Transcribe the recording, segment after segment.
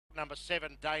number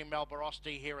 7, Dame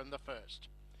Malborosti, here in the first.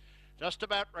 Just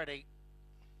about ready.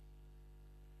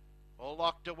 All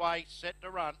locked away, set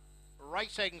to run.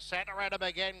 Racing Saturana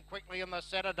again quickly in the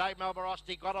centre. Dave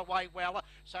Malborosti got away well.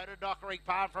 So did Dockery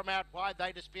Palm from out wide.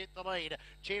 They dispute the lead.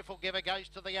 Cheerful Giver goes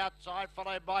to the outside,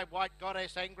 followed by White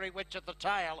Goddess, Angry Witch at the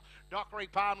tail. Dockery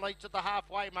Palm leads at the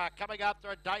halfway mark. Coming up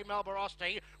there, Dave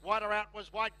Malborosti. Wider out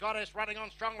was White Goddess, running on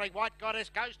strongly. White Goddess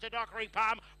goes to Dockery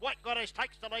Palm. White Goddess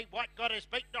takes the lead. White Goddess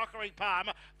beat Dockery Palm.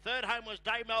 Third home was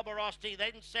Dave Malborosti.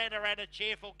 Then Saturana,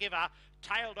 Cheerful Giver.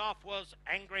 Tailed off was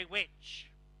Angry Witch.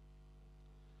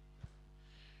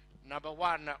 Number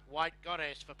 1, White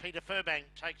Goddess for Peter Furbank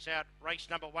takes out race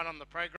number 1 on the program.